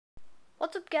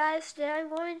What's up, guys? Today I'm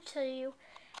going to tell you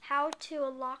how to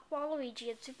unlock Waluigi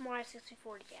in Super Mario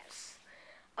 64DS.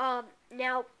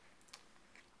 Now,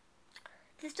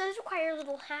 this does require a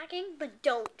little hacking, but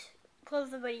don't close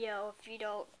the video if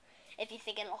you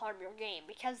think it'll harm your game,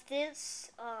 because this,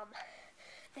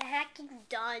 the hacking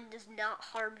done does not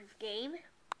harm your game,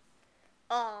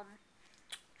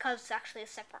 because it's actually a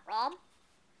separate ROM,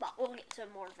 but we'll get to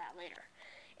more of that later.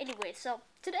 Anyway, so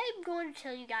today I'm going to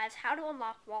tell you guys how to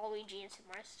unlock Waluigi in Super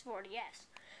Mario 64DS.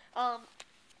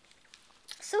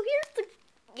 So here's the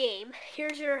game.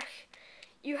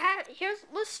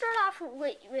 Let's start off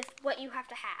with what you have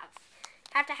to have.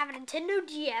 You have to have a Nintendo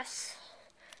DS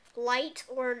Lite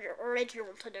or an original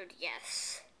Nintendo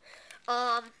DS.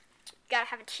 Gotta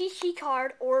have a TT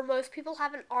card, or most people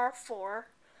have an R4.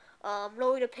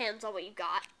 Really depends on what you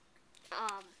got.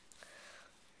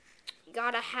 You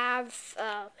gotta have,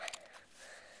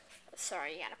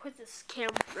 sorry, you gotta put this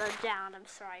camera down. I'm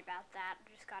sorry about that.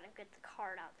 I just gotta get the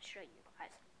card out to show you guys.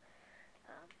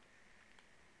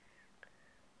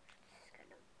 Just kind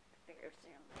of figure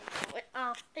it.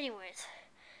 Anyways,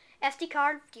 SD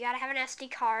card. You gotta have an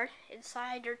SD card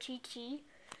inside your TT.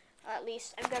 At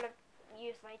least I'm gonna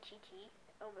use my TT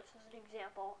almost as an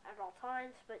example at all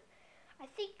times, but I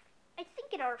think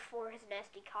an R4 has an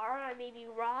SD card. I may be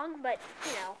wrong, but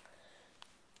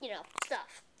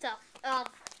stuff. Now,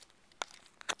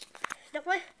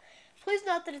 please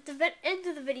note that at the end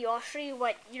of the video, I'll show you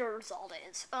what your result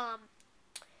is.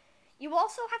 You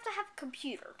also have to have a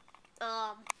computer.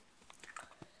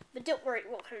 But don't worry, it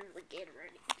won't hurt the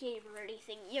game or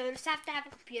anything. You just have to have a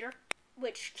computer,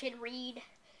 which can read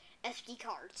SD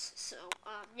cards. So,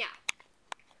 yeah.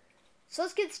 So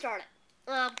let's get started.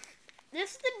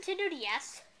 This is the Nintendo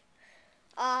DS.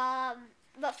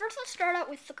 But first let's start out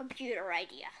with the computer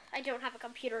idea. I don't have a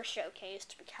computer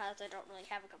showcased because I don't really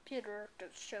have a computer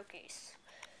to showcase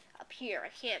up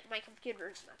here. my computer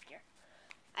isn't up here.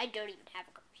 I don't even have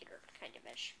a computer, kind of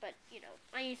ish, but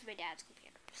I use my dad's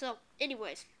computer. So,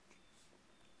 anyways,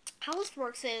 how this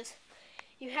works is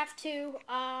you have to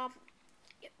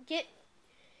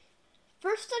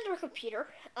first on your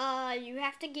computer, you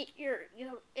have to get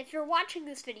if you're watching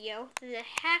this video, then the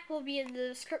hack will be in the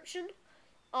description.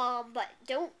 But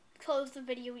don't close the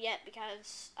video yet,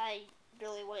 because I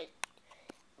really want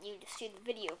you to see the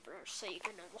video first so you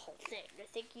can know the whole thing. I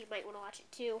think you might want to watch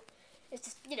it too. It's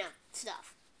just,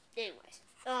 stuff. Anyways,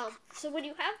 so when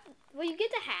you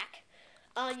get the hack,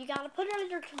 you gotta put it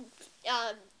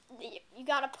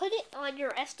on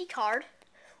your SD card,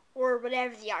 or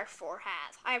whatever the R4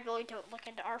 has. I really don't look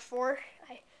into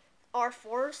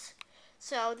R4s.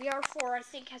 So the R4, I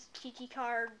think, has TT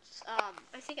cards.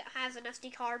 I think it has an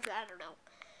SD card, but I don't know.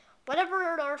 Whatever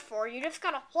an R4, you just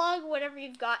gotta plug whatever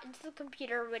you've got into the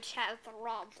computer, which has the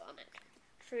ROMs on it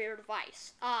for your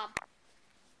device.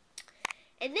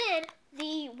 And then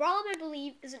the ROM, I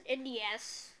believe, is an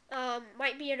NDS.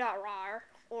 Might be a .rar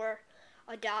or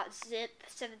a .zip,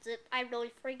 7-zip. I really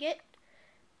forget.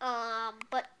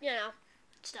 But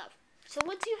stuff. So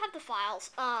once you have the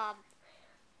files,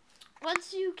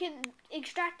 once you can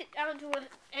extract it down to an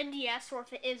NDS, or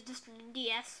if it is just an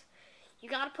NDS, you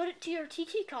gotta put it to your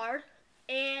TT card,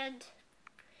 and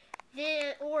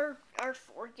then, or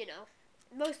R4,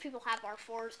 Most people have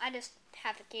R4s. I just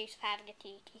have the case of having a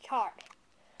TT card.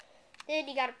 Then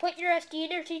you gotta put your SD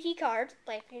in your TT card,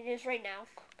 like it is right now,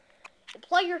 and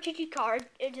plug your TT card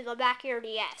into the back of your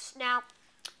DS. Now,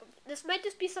 this might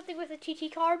just be something with a TT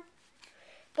card,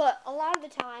 but a lot of the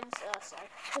times,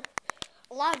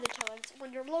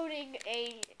 when you're loading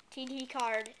a TT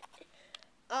card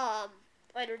on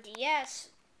your DS,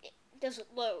 it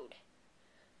doesn't load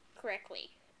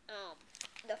correctly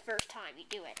the first time you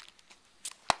do it.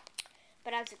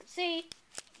 But as you can see,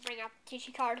 bring out the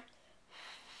TT card.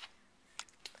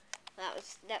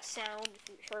 That sound, if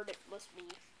you heard it, was me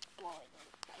blowing on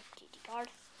my TT card.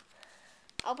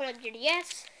 Open up your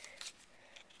DS.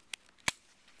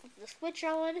 Put the switch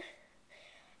on.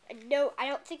 No, I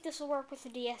don't think this will work with the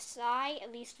DSi,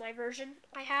 at least my version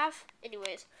I have.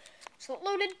 Anyways, so it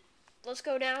loaded. Let's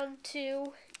go down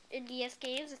to NDS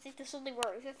games. I think this only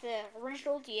works with the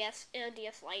original DS and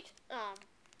DS Lite. But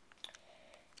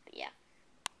yeah.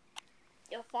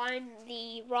 You'll find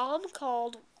the ROM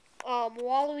called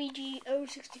Waluigi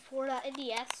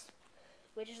 064.NDS,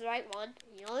 which is the right one.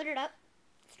 You load it up.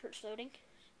 It starts loading.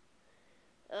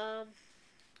 At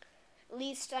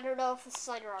least, I don't know if this is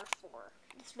on your R4.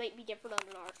 This might be different on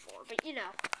an R4, but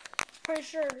pretty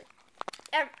sure,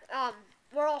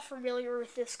 we're all familiar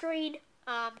with this screen.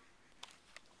 Let's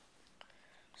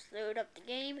load up the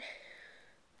game.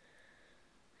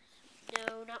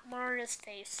 No, not Mario's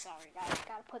face. Sorry, guys.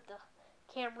 Gotta put the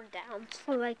camera down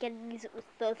so I can use it with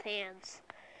both hands.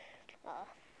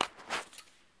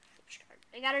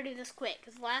 I gotta do this quick,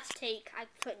 because last take I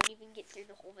couldn't even get through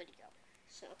the whole video.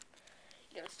 So,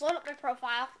 let's load up my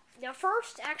profile. Now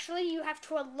first, actually, you have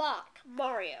to unlock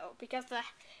Mario, because the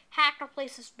hack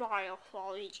replaces Mario with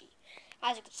Waluigi.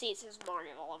 As you can see, it says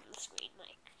Mario all over the screen,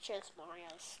 like, just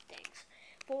Mario's things.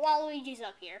 But Waluigi's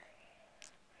up here.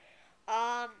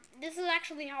 This is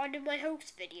actually how I did my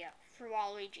host video for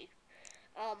Waluigi.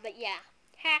 But yeah,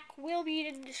 hack will be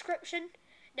in the description.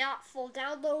 Not full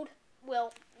download.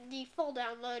 Well, the full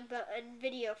download, but in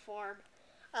video form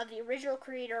of the original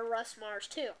creator, Russ Mars,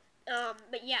 too.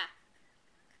 But yeah.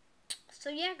 So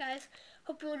yeah, guys.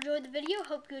 Hope you enjoyed the video.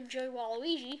 Hope you enjoy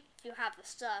Waluigi. If you have the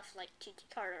stuff like TT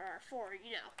Carter R4,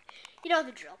 you know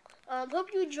the drill. Hope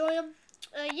you enjoy them.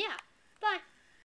 Yeah. Bye.